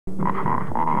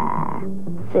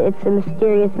It's a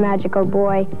mysterious, magical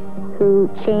boy who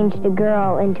changed a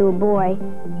girl into a boy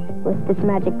with this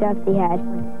magic dust he had.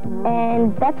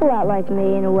 And that's a lot like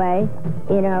me in a way,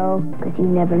 you know, because you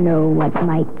never know what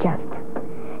might just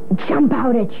jump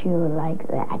out at you like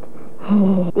that.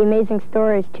 The amazing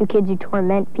story is two kids who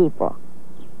torment people.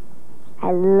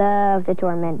 I love to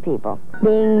torment people.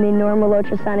 Being the normal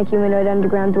ultrasonic humanoid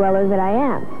underground dweller that I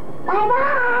am.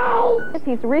 Bye-bye!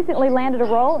 He's recently landed a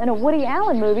role in a Woody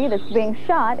Allen movie that's being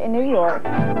shot in New York.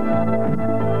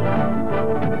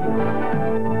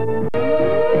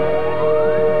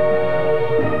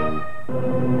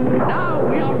 Now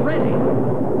we are ready.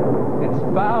 It's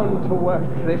bound to work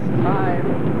this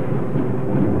time.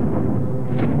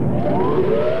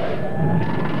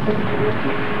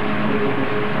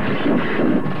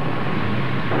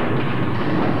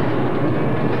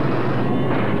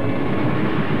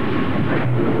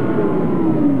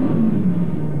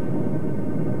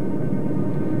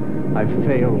 I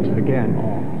failed again.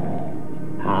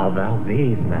 How about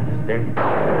these, Master?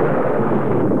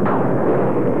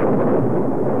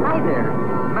 Hi there.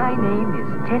 My name is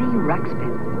Teddy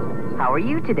Ruxpin. How are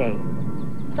you today?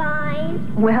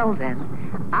 Fine. Well, then,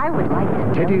 I would like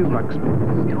to Teddy tell you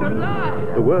Ruxpin, a story.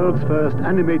 the world's first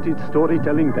animated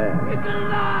storytelling bear.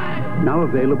 Now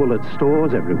available at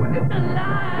stores everywhere.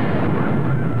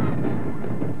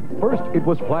 First, it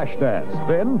was Flashdance,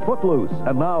 then Footloose,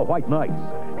 and now White Nights.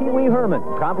 Pee Wee Herman,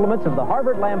 compliments of the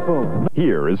Harvard Lampoon.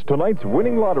 Here is tonight's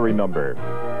winning lottery number.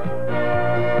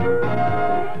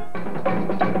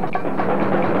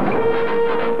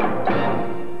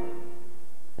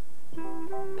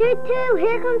 Toot-toot,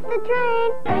 here comes the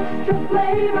train. Extra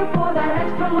flavor for that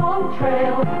extra long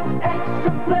trail.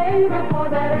 Extra flavor for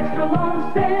that extra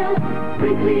long sail.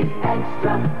 Wrigley's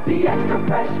Extra, the extra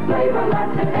fresh flavor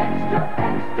lasts an extra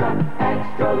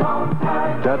long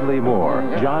time. Dudley Moore,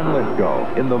 John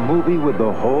Lithgow, in the movie with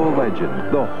the whole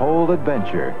legend, the whole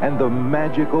adventure, and the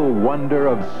magical wonder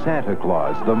of Santa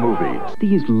Claus, the movie.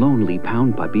 These lonely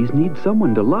pound puppies need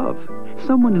someone to love.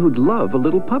 Someone who'd love a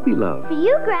little puppy love. For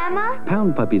you, Grandma.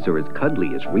 Pound puppies are as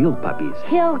cuddly as real puppies.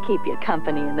 He'll keep you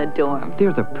company in the dorm.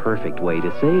 They're the perfect way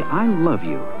to say I love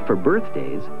you for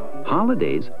birthdays,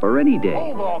 holidays, or any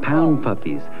day. Pound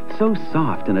puppies, so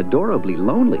soft and adorably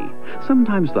lonely.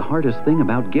 Sometimes the hardest thing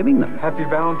about giving them Happy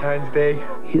Valentine's Day.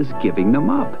 is giving them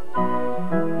up.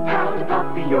 Pound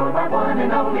puppy, you're my one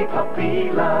and only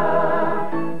puppy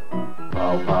love.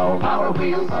 Pow, pow, power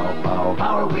wheels. Pow, pow,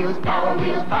 power wheels. Power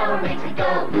wheels, power makes it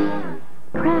go.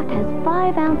 Kraft has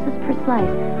 5 ounces per slice.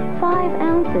 5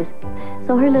 ounces.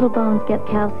 So her little bones get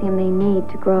calcium they need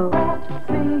to grow.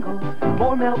 Singles,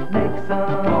 more milk makes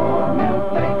them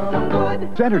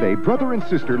good. Saturday, brother and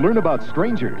sister learn about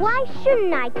strangers. Why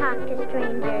shouldn't I talk to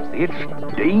strangers? It's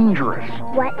dangerous.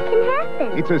 What can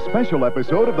happen? It's a special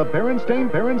episode of the Berenstain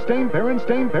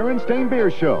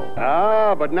Bear Show.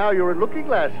 Ah, but now you're in Looking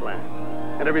Glass Land.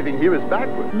 And everything here is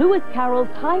backwards. Lewis Carroll's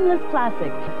timeless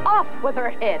classic, Off with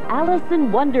her head. Alice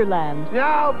in Wonderland.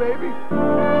 Now, baby.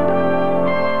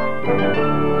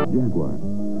 Jaguar,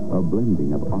 a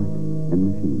blending of art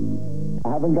and machine. I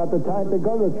haven't got the time to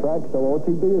go to the track, so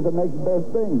OTB is the next best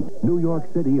thing. New York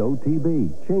City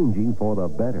OTB, changing for the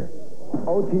better.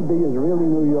 OTB is really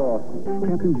New York.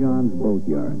 Captain John's Boat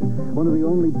Yard. One of the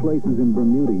only places in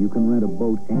Bermuda you can rent a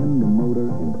boat and a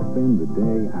motor and spend the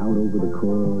day out over the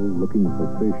coral looking for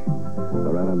fish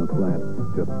or out on the flats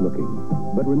just looking.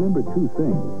 But remember 2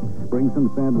 things. Bring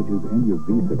some sandwiches and your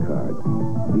Visa card.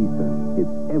 Visa,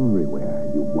 it's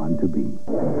everywhere you want to be.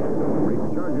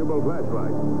 Rechargeable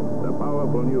flashlight. The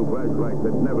powerful new flashlight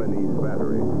that never needs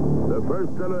batteries. The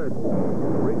first alert.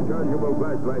 Rechargeable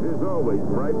flashlight is always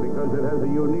bright because it has a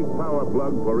unique power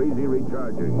plug for easy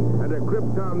recharging and a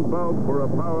krypton bulb for a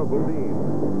powerful beam.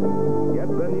 Get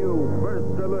the new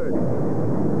First Alert.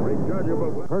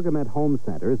 Rechargeable... Pergament Home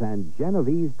Centers and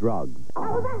Genovese Drugs. I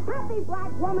was a happy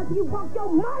black woman till you broke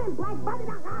your money, black body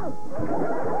the house.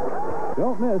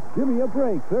 Don't miss Gimme a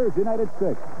Break, Thursday night at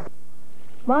 6.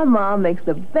 My mom makes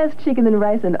the best chicken and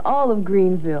rice in all of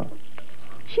Greenville.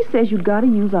 She says you gotta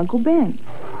use Uncle Ben's.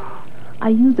 I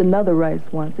used another rice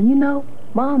once, and you know,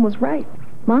 Mom was right.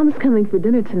 Mom's coming for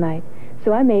dinner tonight,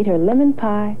 so I made her lemon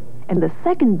pie and the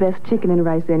second best chicken and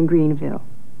rice in Greenville.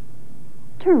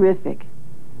 Terrific.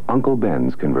 Uncle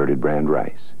Ben's converted brand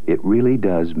rice. It really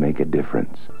does make a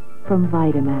difference. From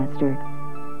Vitamaster,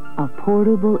 a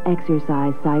portable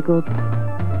exercise cycle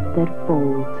that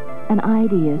folds. An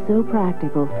idea so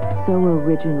practical, so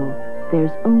original,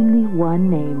 there's only one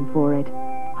name for it.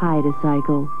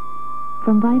 Hide-a-cycle.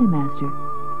 From Vitamaster.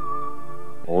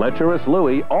 Lecherous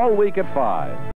Louie, all week at 5.